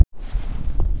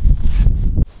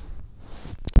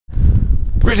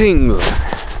Greetings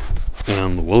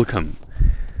and welcome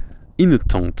in a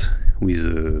tent with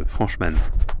a Frenchman.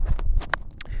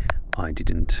 I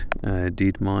didn't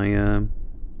did my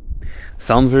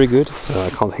sound very good, so I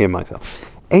can't hear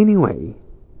myself. Anyway,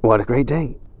 what a great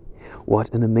day!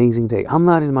 What an amazing day! I'm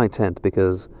not in my tent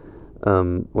because,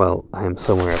 well, I am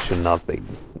somewhere I should not be.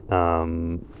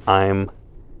 I'm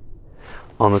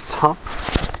on the top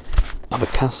of a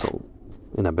castle,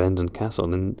 an abandoned castle,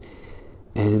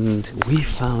 and we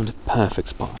found a perfect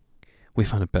spot.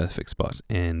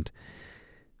 And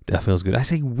that feels good. I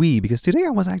say we because today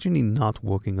I was actually not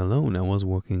walking alone. I was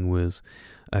walking with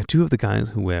two of the guys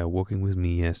who were walking with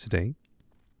me yesterday,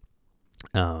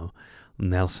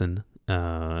 Nelson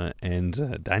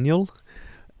and Daniel,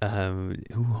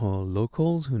 who are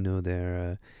locals, who know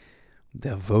their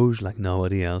Vosges like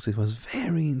nobody else. It was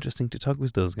very interesting to talk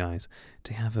with those guys.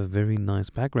 They have a very nice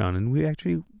background, and we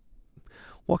actually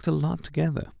walked a lot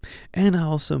together. And I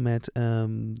also met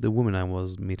the woman I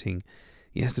was meeting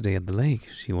yesterday at the lake.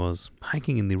 She was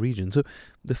hiking in the region. So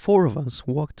the four of us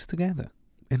walked together,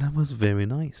 and that was very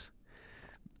nice.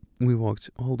 We walked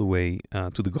all the way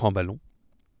to the Grand Ballon.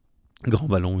 Grand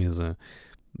Ballon is the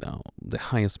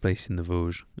highest place in the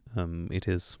Vosges. It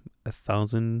is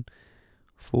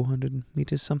 1,400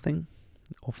 meters something,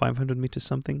 or 500 meters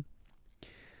something.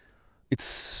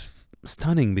 It's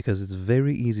stunning because it's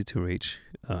very easy to reach,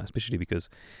 especially because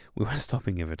we were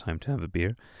stopping every time to have a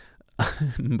beer.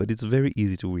 But it's very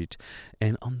easy to reach.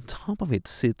 And on top of it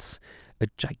sits a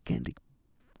gigantic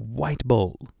white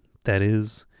ball that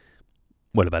is,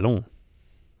 well, a ballon,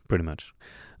 pretty much,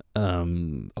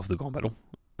 of the Grand Ballon,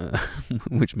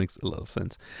 which makes a lot of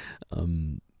sense.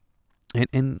 And I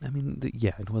mean,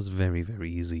 it was very,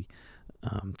 very easy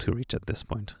to reach at this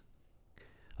point.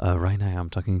 Right now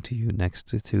I'm talking to you next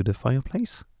to the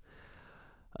fireplace,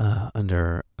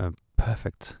 under a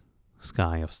perfect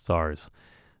sky of stars.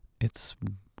 It's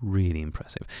really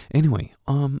impressive. Anyway,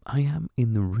 I am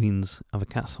in the ruins of a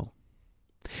castle.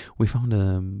 We found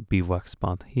a bivouac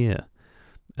spot here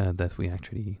that we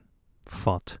actually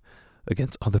fought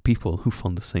against other people who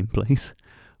found the same place,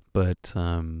 but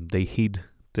they hid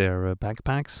their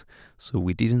backpacks, so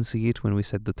we didn't see it when we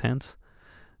set the tent,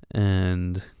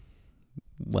 and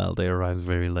well, they arrived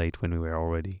very late when we were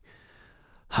already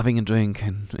having a drink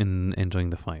and enjoying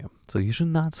the fire. So you should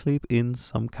not sleep in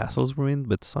some castles ruins,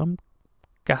 but some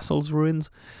castles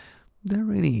ruins, they're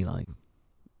really like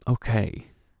okay.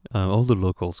 All the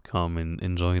locals come and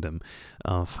enjoy them.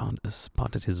 Found a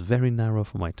spot that is very narrow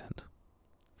for my tent.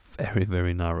 Very,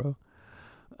 very narrow.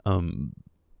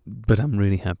 But I'm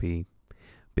really happy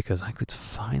because I could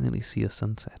finally see a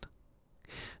sunset.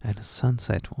 And the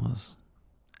sunset was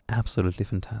absolutely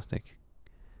fantastic.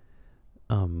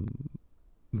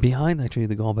 Behind actually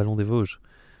the Grand Ballon des Vosges,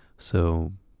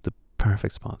 so the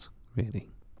perfect spot, really.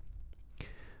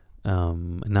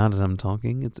 Now that I'm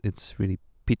talking, it's really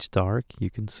pitch dark. You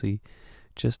can see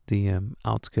just the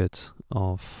outskirts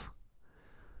of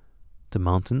the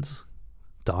mountains,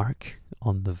 dark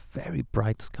on the very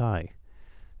bright sky,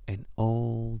 and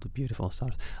all the beautiful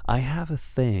stars. I have a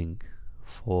thing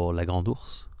for La Grande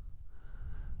Ourse.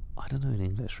 I don't know in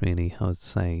English really how to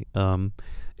say.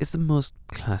 It's the most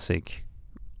classic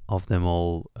of them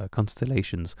all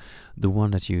constellations. The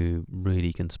one that you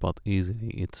really can spot easily.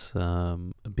 It's a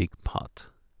big pot.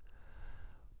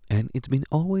 And it's been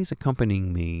always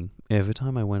accompanying me every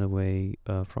time I went away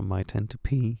from my tent to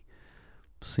pee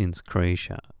since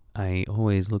Croatia. I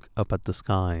always look up at the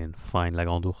sky and find La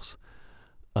Grande Ourse.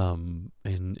 And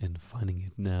finding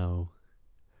it now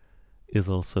is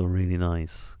also really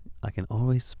nice. I can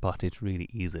always spot it really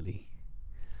easily.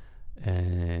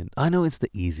 And I know it's the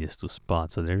easiest to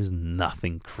spot, so there is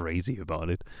nothing crazy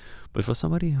about it. But for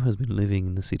somebody who has been living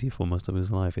in the city for most of his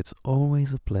life, it's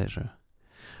always a pleasure.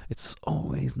 It's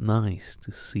always nice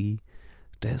to see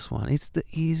this one. It's the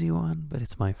easy one, but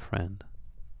it's my friend.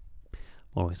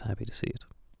 I'm always happy to see it.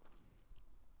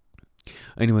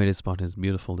 Anyway, this spot is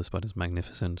beautiful. This spot is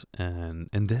magnificent. And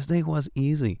this day was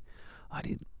easy. I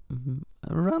did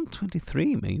around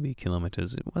 23 maybe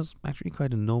kilometers. It was actually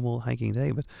quite a normal hiking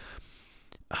day, but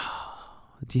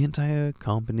the entire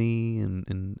company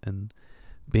and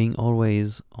being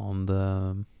always on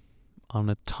the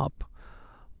top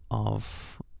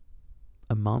of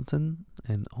a mountain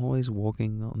and always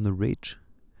walking on the ridge,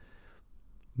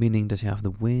 meaning that you have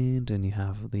the wind and you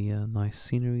have the nice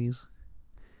sceneries.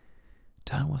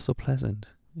 That was so pleasant.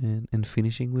 And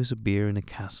finishing with a beer in a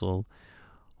castle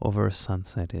over a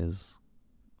sunset is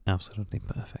absolutely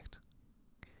perfect.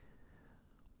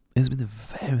 It's been a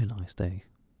very nice day.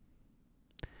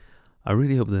 I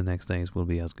really hope the next days will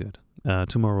be as good.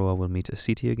 Tomorrow I will meet a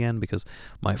CT again because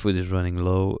my food is running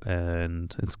low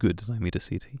and it's good that I meet a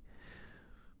CT.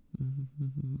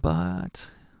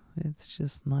 But it's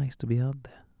just nice to be out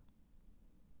there.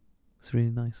 It's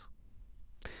really nice.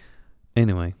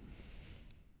 Anyway,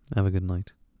 have a good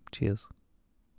night. Cheers.